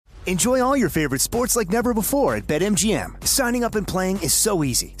Enjoy all your favorite sports like never before at BetMGM. Signing up and playing is so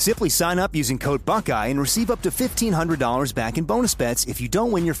easy. Simply sign up using code Buckeye and receive up to $1,500 back in bonus bets if you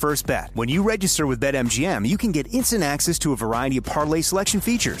don't win your first bet. When you register with BetMGM, you can get instant access to a variety of parlay selection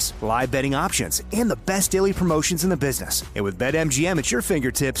features, live betting options, and the best daily promotions in the business. And with BetMGM at your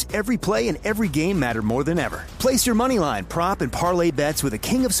fingertips, every play and every game matter more than ever. Place your moneyline, prop, and parlay bets with the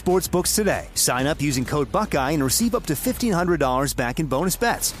king of sportsbooks today. Sign up using code Buckeye and receive up to $1,500 back in bonus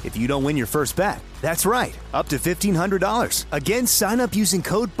bets if you don't win your first bet. That's right, up to $1,500. Again, sign up using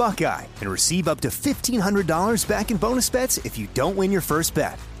code Buckeye and receive up to $1,500 back in bonus bets if you don't win your first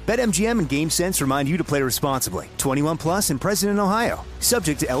bet. BetMGM and GameSense remind you to play responsibly. 21 plus and present in Ohio.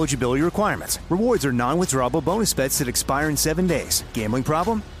 Subject to eligibility requirements. Rewards are non-withdrawable bonus bets that expire in 7 days. Gambling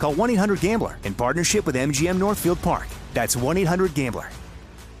problem? Call 1-800-GAMBLER in partnership with MGM Northfield Park. That's 1-800-GAMBLER.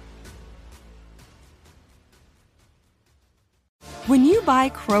 When you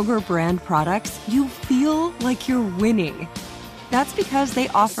buy Kroger brand products, you feel like you're winning. That's because they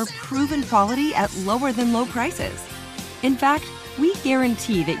offer proven quality at lower than low prices. In fact, we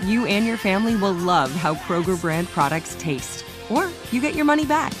guarantee that you and your family will love how Kroger brand products taste, or you get your money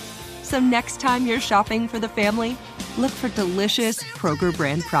back. So next time you're shopping for the family, look for delicious Kroger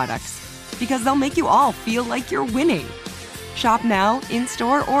brand products, because they'll make you all feel like you're winning. Shop now,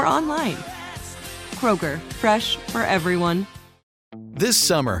 in-store, or online. Kroger, fresh for everyone. This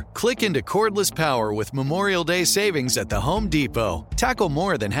summer, click into cordless power with Memorial Day savings at the Home Depot. Tackle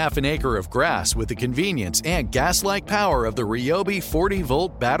more than half an acre of grass with the convenience and gas-like power of the Ryobi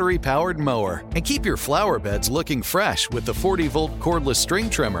 40-volt battery-powered mower. And keep your flower beds looking fresh with the 40-volt cordless string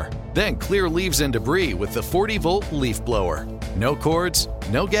trimmer. Then clear leaves and debris with the 40-volt leaf blower. No cords,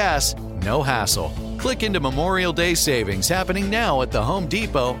 no gas, no hassle. Click into Memorial Day savings happening now at the Home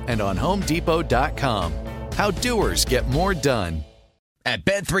Depot and on HomeDepot.com. How doers get more done. At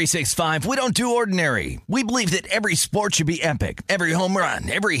Bet365, we don't do ordinary. We believe that every sport should be epic. Every home run,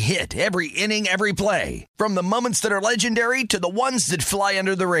 every hit, every inning, every play. From the moments that are legendary to the ones that fly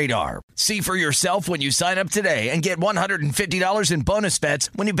under the radar. See for yourself when you sign up today and get $150 in bonus bets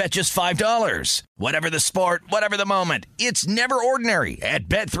when you bet just $5. Whatever the sport, whatever the moment, it's never ordinary at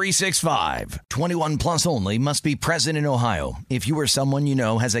Bet365. 21 plus only. Must be present in Ohio. If you or someone you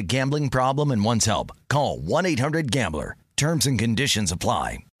know has a gambling problem and wants help, call 1-800-GAMBLER. Terms and conditions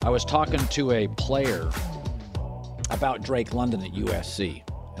apply. I was talking to a player about Drake London at USC,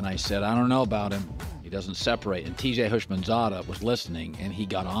 and I said, I don't know about him. He doesn't separate. And TJ Houshmandzadeh was listening, and he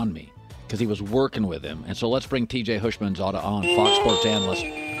got on me because he was working with him. And so let's bring TJ Houshmandzadeh on, Fox Sports analyst,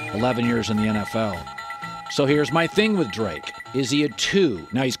 11 years in the NFL. So here's my thing with Drake. Is he a 2?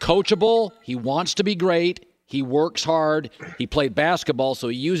 Now, he's coachable. He wants to be great. He works hard. He played basketball, so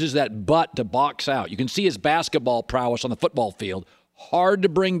he uses that butt to box out. You can see his basketball prowess on the football field. Hard to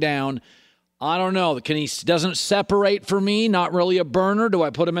bring down. I don't know. Doesn't separate for me. Not really a burner. Do I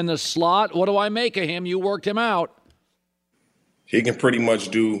put him in the slot? What do I make of him? You worked him out. He can pretty much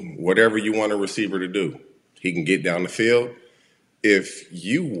do whatever you want a receiver to do. He can get down the field. If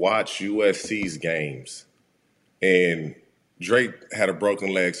you watch USC's games, and Drake had a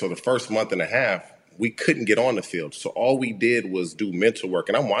broken leg, so the first month and a half, we couldn't get on the field. So all we did was do mental work.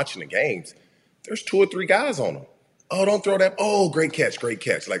 And I'm watching the games. There's 2 or 3 guys on them. Oh, don't throw that. Oh, great catch, great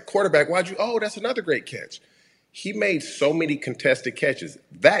catch. Like, quarterback, oh, that's another great catch. He made so many contested catches.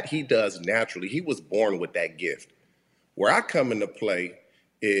 That he does naturally. He was born with that gift. Where I come into play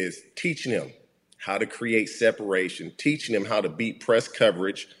is teaching him how to create separation, teaching him how to beat press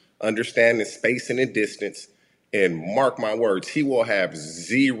coverage, understanding spacing and distance. And mark my words, he will have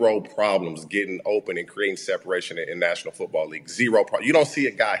 0 problems getting open and creating separation in National Football League. 0 problem. You don't see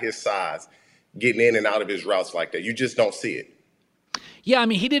a guy his size getting in and out of his routes like that. You just don't see it. Yeah, I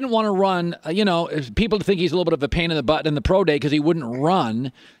mean, he didn't want to run. People think he's a little bit of a pain in the butt in the pro day because he wouldn't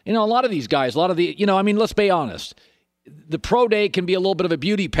run. A lot of these guys, let's be honest. The pro day can be a little bit of a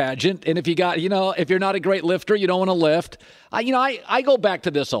beauty pageant. And if if you're not a great lifter, you don't want to lift. I go back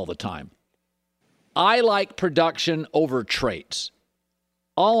to this all the time. I like production over traits.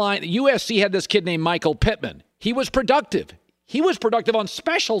 USC had this kid named Michael Pittman. He was productive. He was productive on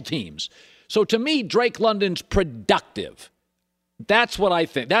special teams. So to me, Drake London's productive. That's what I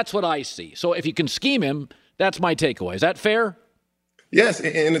think. That's what I see. So if you can scheme him, that's my takeaway. Is that fair? Yes,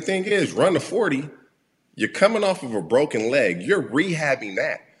 and the thing is, run the 40, you're coming off of a broken leg. You're rehabbing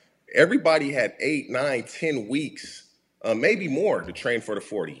that. Everybody had 8, 9, 10 weeks, maybe more, to train for the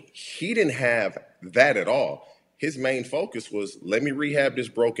 40. He didn't have that at all. His main focus was, let me rehab this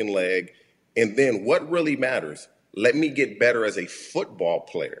broken leg, and then what really matters, let me get better as a football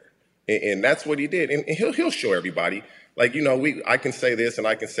player. And that's what he did. And he'll show everybody. Like, I can say this and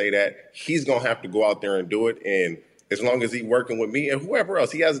I can say that. He's going to have to go out there and do it. And as long as he's working with me and whoever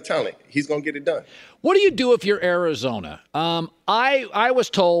else, he has a talent, he's going to get it done. What do you do if you're Arizona? I was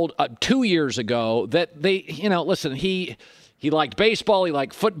told 2 years ago that they, listen, he liked baseball, he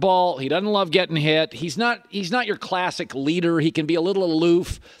liked football, he doesn't love getting hit. He's not your classic leader. He can be a little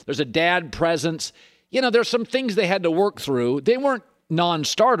aloof. There's a dad presence. There's some things they had to work through. They weren't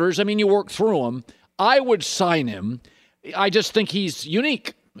non-starters. I mean, you work through them. I would sign him. I just think he's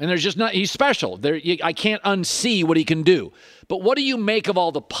unique. And he's special. I can't unsee what he can do. But what do you make of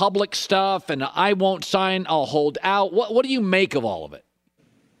all the public stuff? And I won't sign, I'll hold out. What do you make of all of it?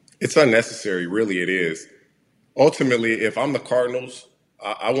 It's unnecessary, really it is. Ultimately, if I'm the Cardinals,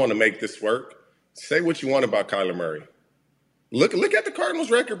 I want to make this work. Say what you want about Kyler Murray. Look at the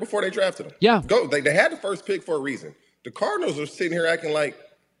Cardinals' record before they drafted him. Yeah. They had the first pick for a reason. The Cardinals are sitting here acting like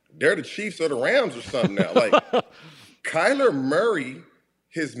they're the Chiefs or the Rams or something now. Like, Kyler Murray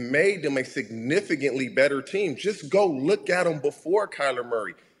has made them a significantly better team. Just go look at them before Kyler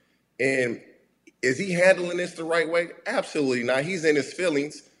Murray. And is he handling this the right way? Absolutely not. He's in his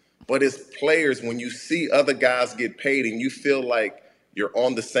feelings. But as players, when you see other guys get paid and you feel like you're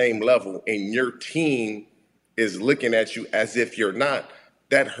on the same level and your team is looking at you as if you're not,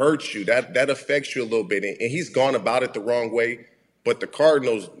 that hurts you. That affects you a little bit. And he's gone about it the wrong way. But the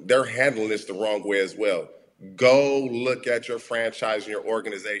Cardinals, they're handling this the wrong way as well. Go look at your franchise and your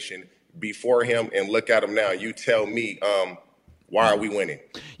organization before him and look at him now. You tell me, why are we winning?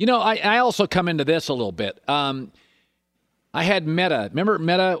 I also come into this a little bit. I had Meta. Remember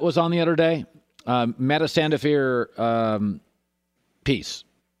Meta was on the other day? Meta Sandifer piece.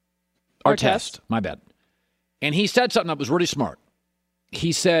 Artest. My bad. And he said something that was really smart.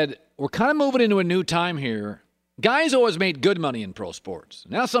 He said, we're kind of moving into a new time here. Guys always made good money in pro sports.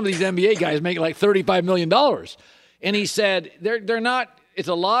 Now some of these NBA guys make like $35 million. And he said, they're not, it's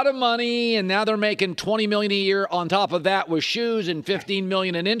a lot of money, and now they're making $20 million a year on top of that with shoes and $15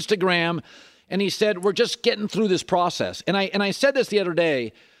 million in Instagram. And he said, we're just getting through this process. And I said this the other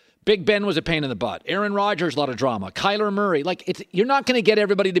day, Big Ben was a pain in the butt. Aaron Rodgers, a lot of drama. Kyler Murray, you're not going to get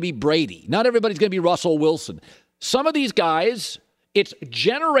everybody to be Brady. Not everybody's going to be Russell Wilson. Some of these guys, it's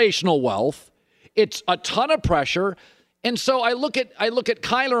generational wealth. It's a ton of pressure. And so I look at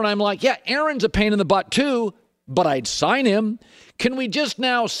Kyler and I'm like, yeah, Aaron's a pain in the butt too, but I'd sign him. Can we just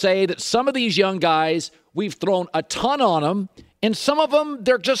now say that some of these young guys, we've thrown a ton on them, and some of them,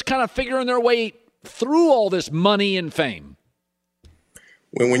 they're just kind of figuring their way through all this money and fame?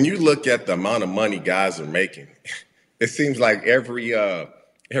 When you look at the amount of money guys are making, it seems like every 4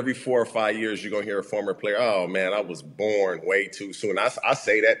 or 5 years you're going to hear a former player, oh, man, I was born way too soon. I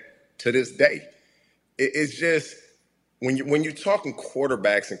say that to this day. It's just when you're talking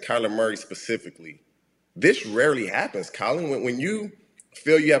quarterbacks and Kyler Murray specifically, this rarely happens, Colin. When you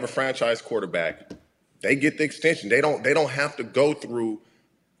feel you have a franchise quarterback, they get the extension. They don't have to go through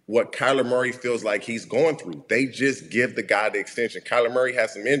what Kyler Murray feels like he's going through. They just give the guy the extension. Kyler Murray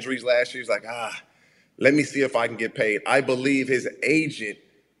had some injuries last year. He's like, let me see if I can get paid. I believe his agent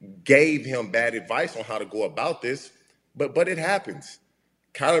gave him bad advice on how to go about this, but it happens.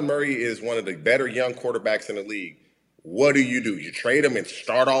 Kyler Murray is one of the better young quarterbacks in the league. What do? You trade him and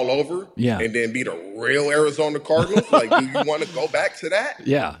start all over? Yeah. And then be the real Arizona Cardinals? Do you want to go back to that?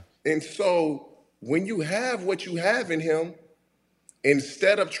 Yeah. And so when you have what you have in him,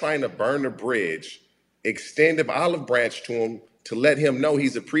 instead of trying to burn the bridge, extend an olive branch to him to let him know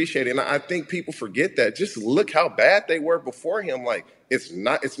he's appreciated. And I think people forget that. Just look how bad they were before him.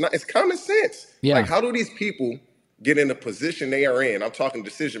 It's common sense. Yeah. How do these people get in the position they are in? I'm talking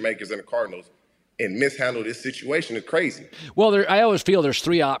decision makers in the Cardinals, and mishandle this situation. Is crazy. Well, I always feel there's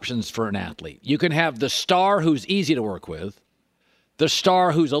three options for an athlete. You can have the star who's easy to work with, the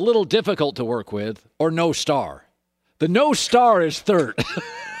star who's a little difficult to work with, or no star. The no star is third.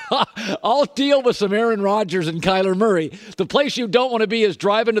 I'll deal with some Aaron Rodgers and Kyler Murray. The place you don't want to be is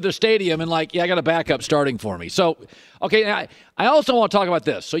driving to the stadium and I got a backup starting for me. So, okay, I also want to talk about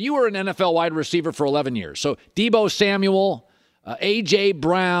this. So you were an NFL wide receiver for 11 years. So Deebo Samuel, A.J.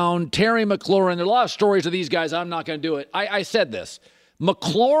 Brown, Terry McLaurin. There are a lot of stories of these guys. I'm not going to do it. I said this.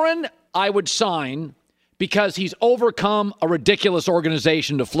 McLaurin, I would sign because he's overcome a ridiculous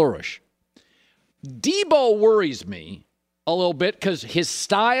organization to flourish. Deebo worries me a little bit because his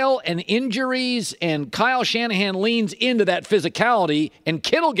style and injuries, and Kyle Shanahan leans into that physicality, and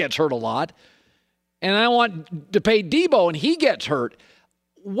Kittle gets hurt a lot. And I want to pay Deebo, and he gets hurt.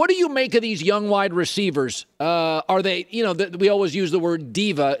 What do you make of these young wide receivers? Are they, we always use the word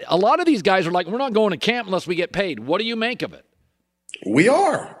diva. A lot of these guys are like, we're not going to camp unless we get paid. What do you make of it? We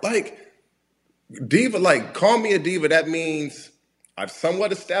are. Diva, like, call me a diva. That means I've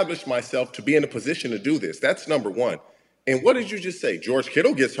somewhat established myself to be in a position to do this. That's number one. And what did you just say? George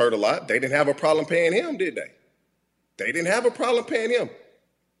Kittle gets hurt a lot. They didn't have a problem paying him, did they? They didn't have a problem paying him.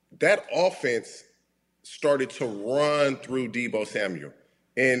 That offense started to run through Deebo Samuel.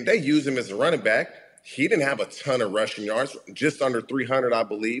 And they use him as a running back. He didn't have a ton of rushing yards, just under 300, I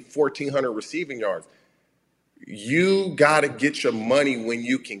believe, 1,400 receiving yards. You got to get your money when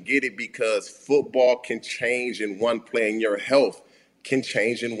you can get it, because football can change in one play and your health can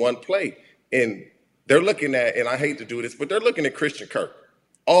change in one play. And they're looking at, and I hate to do this, but they're looking at Christian Kirk.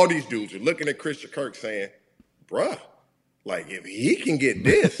 All these dudes are looking at Christian Kirk saying, bruh, like, if he can get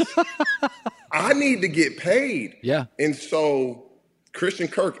this, I need to get paid. Yeah. And so Christian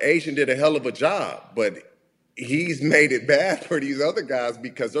Kirk, Asian, did a hell of a job, but he's made it bad for these other guys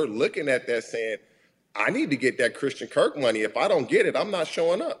because they're looking at that saying, I need to get that Christian Kirk money. If I don't get it, I'm not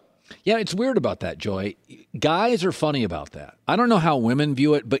showing up. Yeah, it's weird about that, Joy. Guys are funny about that. I don't know how women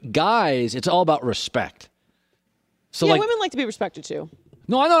view it, but guys, it's all about respect. So yeah, women like to be respected too.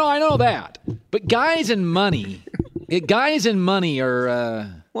 No, I know that. But guys and money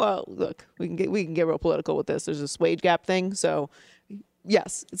are. Well, look, we can get real political with this. There's this wage gap thing, so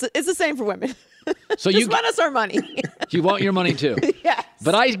yes, it's the same for women. So just run us our money. You want your money too. Yes.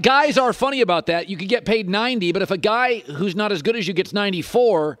 But guys are funny about that. You could get paid 90, but if a guy who's not as good as you gets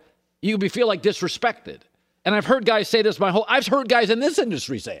 94, you feel like disrespected. And I've heard guys say this I've heard guys in this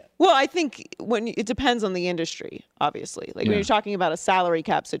industry say it. Well, I think it depends on the industry, obviously. Like when you're talking about a salary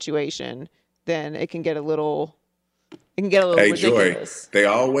cap situation, then it can get a little ridiculous. Joy, they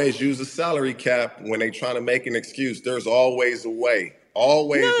always use a salary cap when they trying to make an excuse. There's always a way.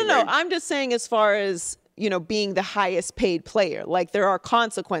 Always. No. I'm just saying, as far as, being the highest paid player, like there are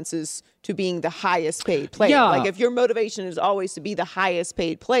consequences to being the highest paid player. Yeah. Like if your motivation is always to be the highest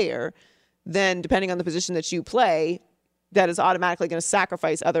paid player, then depending on the position that you play, that is automatically going to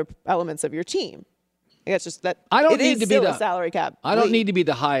sacrifice other elements of your team. It's just that I don't need to be the salary cap. I don't need to be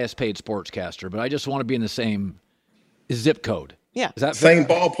the highest paid sportscaster, but I just want to be in the same zip code. Yeah. Is that same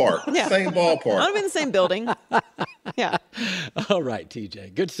ballpark? Yeah. Same ballpark. I want to be in the same building. Yeah. All right,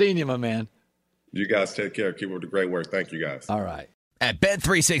 TJ. Good seeing you, my man. You guys take care. Keep up the great work. Thank you, guys. All right. At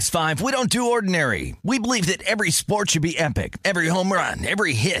Bet365, we don't do ordinary. We believe that every sport should be epic. Every home run,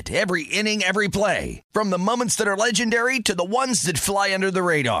 every hit, every inning, every play. From the moments that are legendary to the ones that fly under the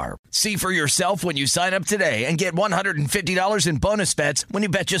radar. See for yourself when you sign up today and get $150 in bonus bets when you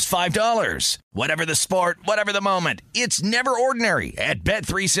bet just $5. Whatever the sport, whatever the moment, it's never ordinary at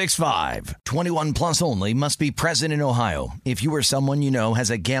Bet365. 21 plus only. Must be present in Ohio. If you or someone you know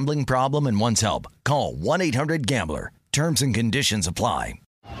has a gambling problem and wants help, call 1-800-GAMBLER. Terms and conditions apply.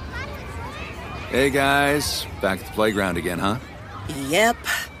 Hey, guys. Back at the playground again, huh? Yep.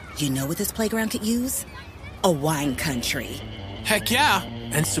 You know what this playground could use? A wine country. Heck yeah.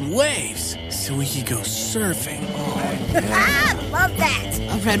 And some waves so we could go surfing. Oh, yeah. Love that.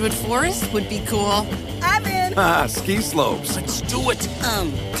 A redwood forest would be cool. I'm in. Ski slopes. Let's do it.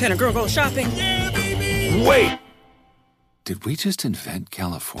 Can a girl go shopping? Yeah, baby. Wait. Did we just invent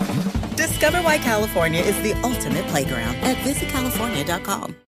California? Discover why California is the ultimate playground at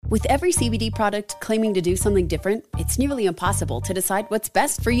visitcalifornia.com. With every CBD product claiming to do something different, it's nearly impossible to decide what's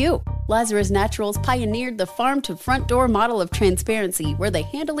best for you. Lazarus Naturals pioneered the farm-to-front-door model of transparency, where they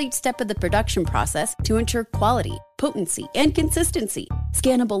handle each step of the production process to ensure quality, potency, and consistency.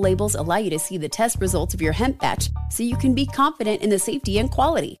 Scannable labels allow you to see the test results of your hemp batch, so you can be confident in the safety and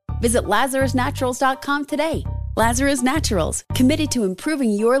quality. Visit LazarusNaturals.com today. Lazarus Naturals, committed to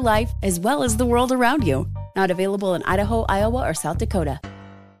improving your life as well as the world around you. Not available in Idaho, Iowa, or South Dakota.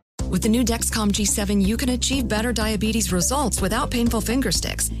 With the new Dexcom G7, you can achieve better diabetes results without painful finger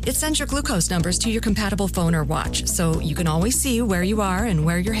sticks. It sends your glucose numbers to your compatible phone or watch, so you can always see where you are and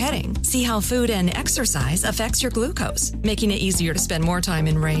where you're heading. See how food and exercise affects your glucose, making it easier to spend more time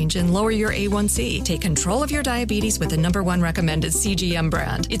in range and lower your A1C. Take control of your diabetes with the #1 recommended CGM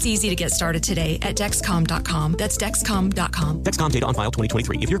brand. It's easy to get started today at Dexcom.com. That's Dexcom.com. Dexcom data on file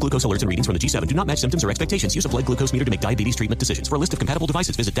 2023. If your glucose alerts and readings from the G7 do not match symptoms or expectations, use a blood glucose meter to make diabetes treatment decisions. For a list of compatible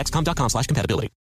devices, visit Dexcom.com/compatibility.